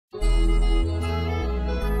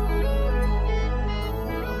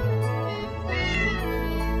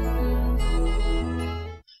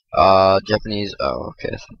Japanese. Oh,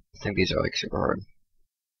 okay. I think these are like super hard.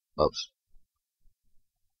 Oops.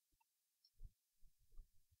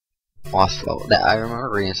 Boss level. That I remember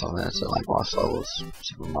reading something that said like boss levels.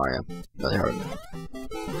 Super Mario. Really hard.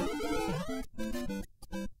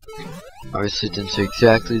 Obviously, didn't say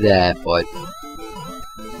exactly that, but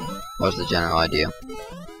was the general idea.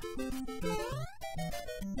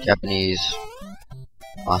 Japanese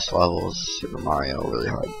boss levels, Super Mario, really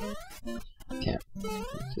hard. Can't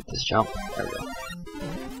get this jump. There we go.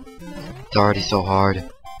 It's already so hard.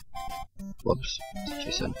 Whoops. That's what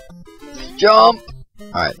she said. Jump!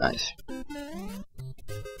 Alright, nice.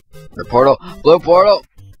 Red portal! Blue portal!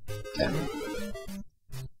 Okay.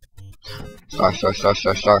 Star, star, star,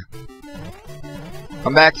 star, star.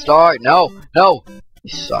 Come back, star! No! No! You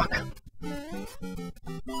suck.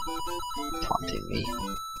 Taunting me.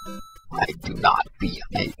 I do not be.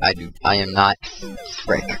 I am not.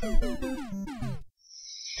 Frick.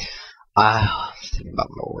 I was thinking about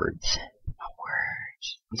my words. My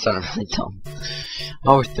words. I'm sounding really dumb.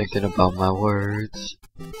 I was thinking about my words.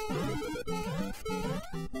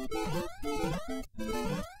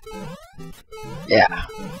 Yeah.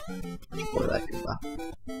 What did I do about?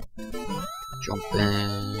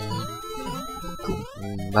 Jumping.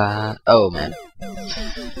 Oh man.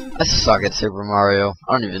 I suck at Super Mario.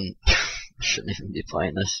 I shouldn't even be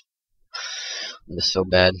playing this. I'm just so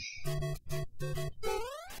bad.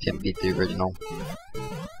 Can't beat the original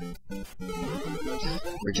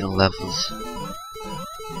levels.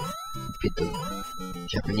 Beat the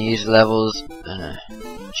Japanese levels.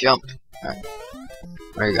 Jump. Alright.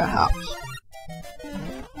 There you go, hops.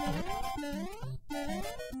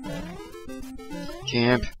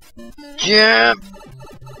 Jump. Jump!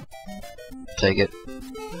 Take it.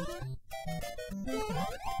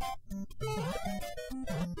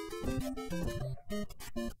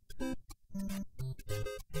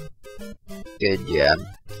 Good job.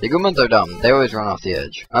 The Goombas are dumb. They always run off the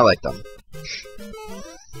edge. I like them.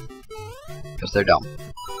 Because they're dumb.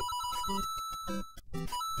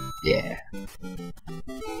 Yeah.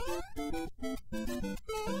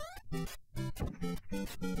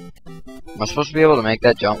 Am I supposed to be able to make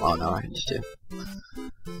that jump? Oh no, I can just do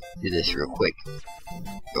this real quick.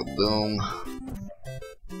 Go boom.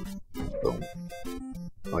 Boom.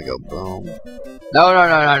 I go boom. No, no,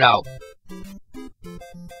 no, no, no!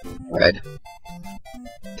 Red.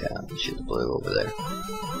 Okay, let me shoot the blue over there.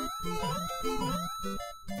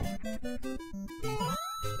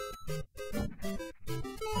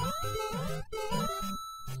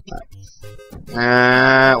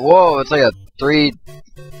 Alright. Whoa, it's like a three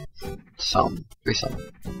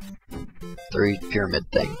pyramid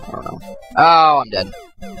thing. I don't know. Oh, I'm dead.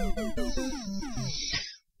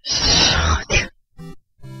 Suck.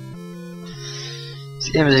 This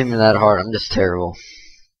game isn't even that hard. I'm just terrible.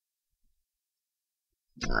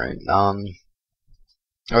 Alright,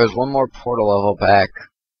 there was one more portal level back.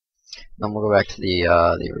 Then we'll go back to the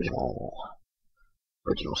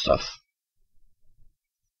original stuff.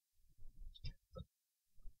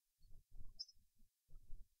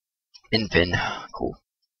 Infin, cool.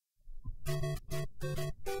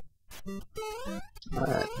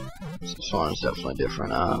 Alright, so this one is definitely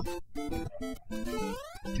different.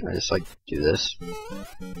 Can I just like do this?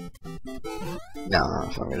 No,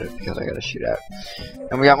 if I'm gonna, because I gotta shoot out.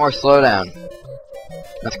 And we got more slowdown.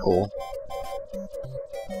 That's cool.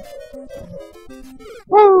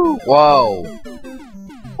 Woo! Whoa!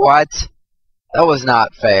 What? That was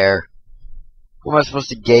not fair. How am I supposed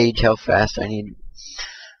to gauge how fast I need?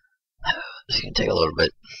 This is gonna take a little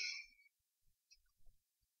bit.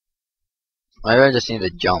 Maybe I just need to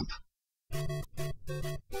jump.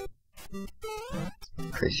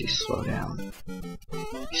 Crazy slowdown.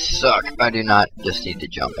 You suck. I do not just need to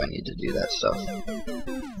jump, I need to do that stuff.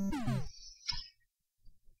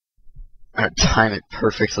 I'm gonna time it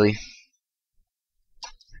perfectly.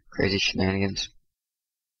 Crazy shenanigans.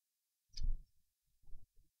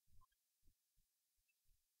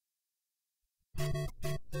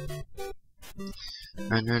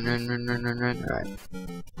 Run, run, run, run, run, run, run. Alright.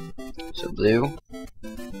 So blue.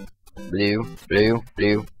 Blue, blue,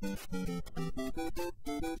 blue.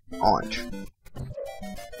 Orange.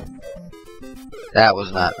 That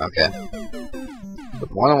was not okay.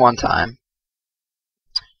 But more than one time.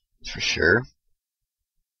 That's for sure.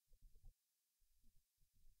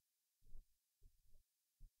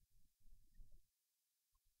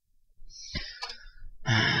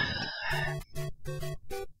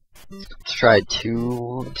 Let's try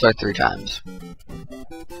three times.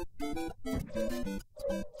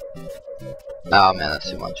 Oh man, that's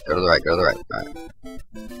too much. Go to the right, go to the right. Alright.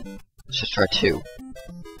 Let's just try two.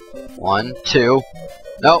 1, 2.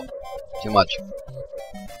 Nope. Too much.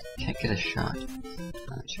 Can't get a shot.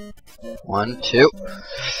 Right. 1, 2.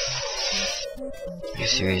 Are you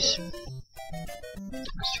serious?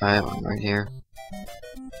 Let's try it. One right here.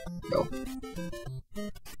 Go.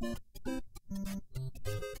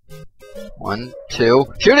 1,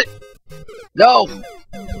 2. Shoot it! No!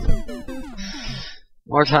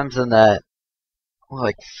 More times than that.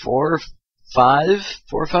 Like 4, 5?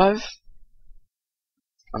 4 or 5? I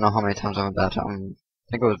don't know how many times I'm about to. I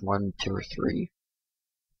think it was 1, 2, or 3.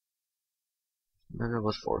 Maybe it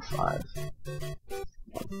was 4 or 5.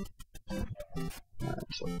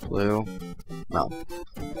 Alright, so blue. No.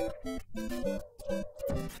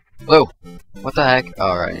 Blue! What the heck?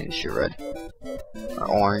 Oh, right, I need to shoot red. Or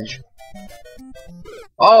orange.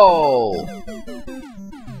 Oh!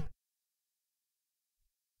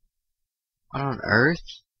 What on earth?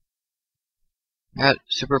 I got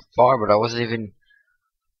super far, but I wasn't even...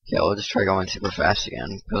 Yeah, we'll just try going super fast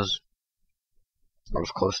again, because I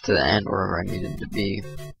was close to the end where I needed to be.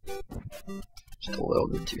 Just a little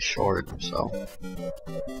bit too short, so...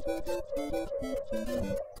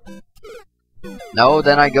 No,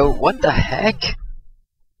 then I go... What the heck?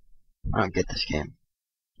 I don't get this game.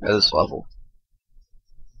 Or this level.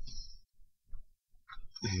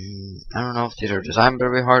 I don't know if these are designed to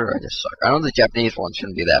be hard or I just suck. I know the Japanese ones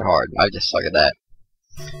shouldn't be that hard. I just suck at that.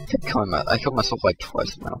 I killed myself like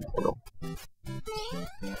twice in my own portal.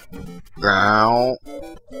 Growl.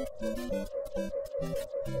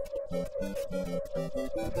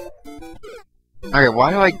 Okay,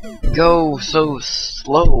 why do I go so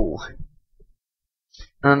slow?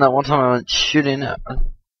 And then that one time I went shooting at...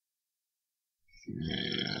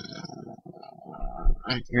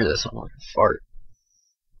 I hear this on like a fart.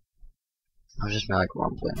 I was just like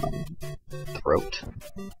rumbling my throat.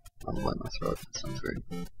 Rumbling my throat, that sounds weird.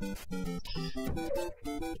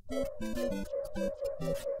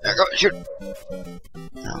 There, go, shoot!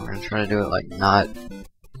 Now we're gonna try to do it like not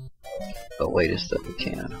the latest that we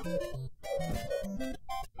can.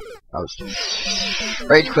 I was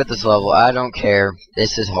rage quit this level. I don't care.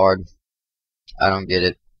 This is hard. I don't get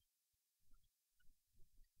it.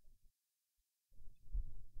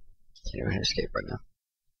 Can't even escape right now.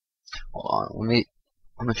 Hold on,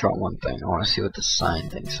 I'm gonna try one thing. I wanna see what the sign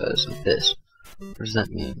thing says, like this. What does that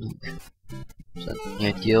mean? Like, is that the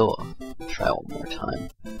ideal? Try one more time.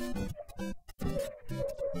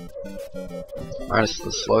 Alright,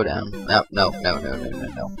 let's slow down. No.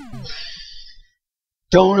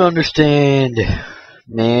 Don't understand,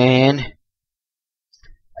 man.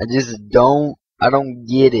 I don't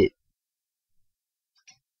get it.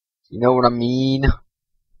 You know what I mean?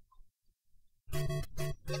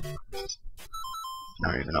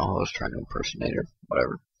 I don't even know who I was trying to impersonate or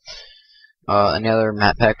whatever. Any other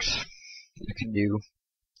map packs you can do?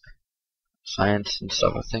 Science and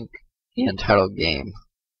stuff, I think. The entitled game.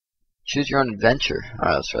 Choose your own adventure.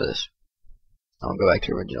 Alright, let's try this. I'll go back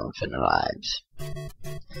to original Infinity Lives.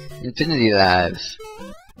 Infinity Lives.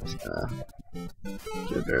 Just gonna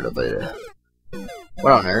do a little bit of...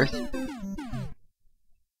 What on earth?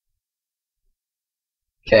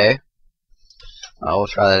 Okay. We'll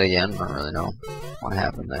try that again. I don't really know what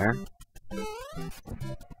happened there.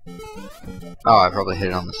 Oh, I probably hit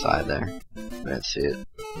it on the side there. I didn't see it.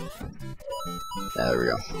 Yeah, there we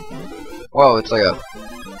go. Whoa, it's like a...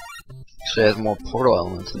 Actually, it has more portal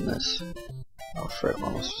elements in this. Oh, frick, what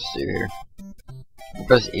am I supposed to do here? I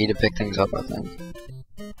press E to pick things up, I think.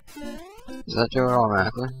 Does that do it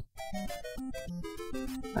automatically?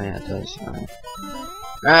 Oh, yeah, it does. Alright.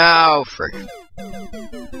 Ow, frick.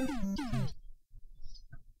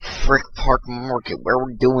 Frick Park Market, where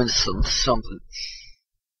we're doing something.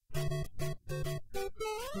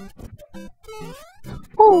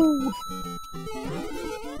 Woo!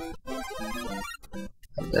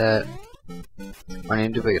 That. I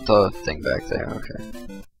need to get the thing back there, okay.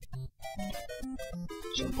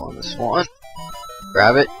 Jump on this one.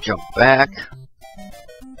 Grab it, jump back.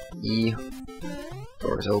 E.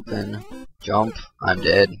 Doors open. Jump. I'm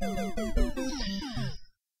dead.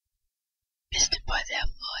 Missed it by that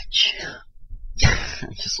much.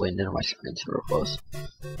 I just leaned into my screen super close.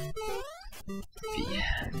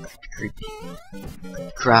 Yeah, creepy.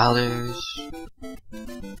 Growlers.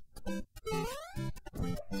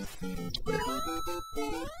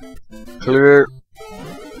 Clear.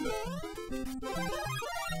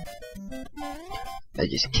 I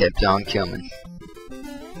just kept on coming.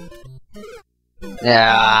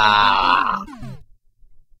 Yeah.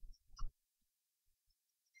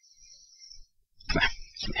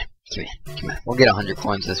 Come on. We'll get 100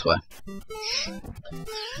 coins this way.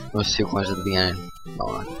 Those 2 coins at the beginning.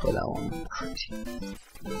 Oh, I can play that one. Crazy.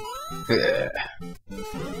 Yeah.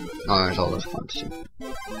 Oh, there's all those coins too.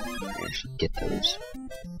 Actually get those.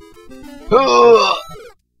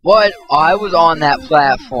 What? Oh, I was on that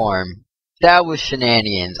platform. That was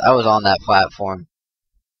shenanigans. I was on that platform.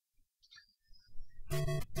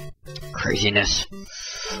 Craziness.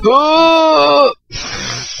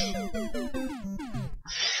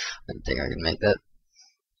 I didn't think I could make that.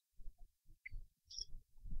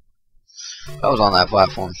 I was on that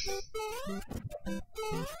platform.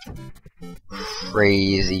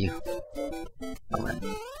 Crazy. Oh, man.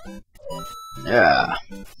 Yeah.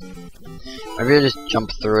 Maybe I just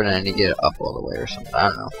jumped through it and I need to get it up all the way or something. I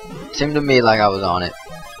don't know. It seemed to me like I was on it.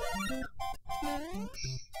 I'm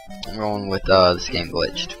going with this game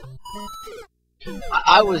glitched.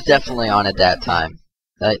 I was definitely on it that time.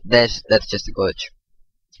 That's just a glitch.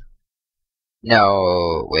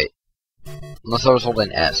 No, wait. Unless I was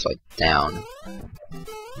holding S, like down.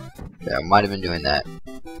 Yeah, I might have been doing that.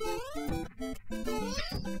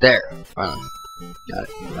 There. Finally. Got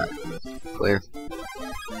it. Alright. Clear.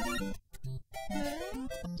 I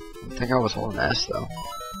think I was holding S though.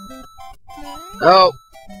 Oh!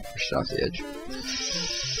 Pushed off the edge.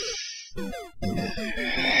 I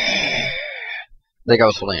think I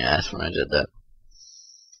was holding S when I did that.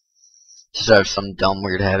 Just out of some dumb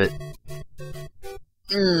weird habit.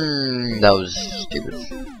 That was stupid. I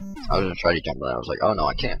was gonna try to jump on that. I was like, oh no,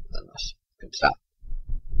 I can't. Then I couldn't stop.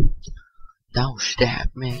 Don't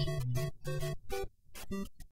stab me.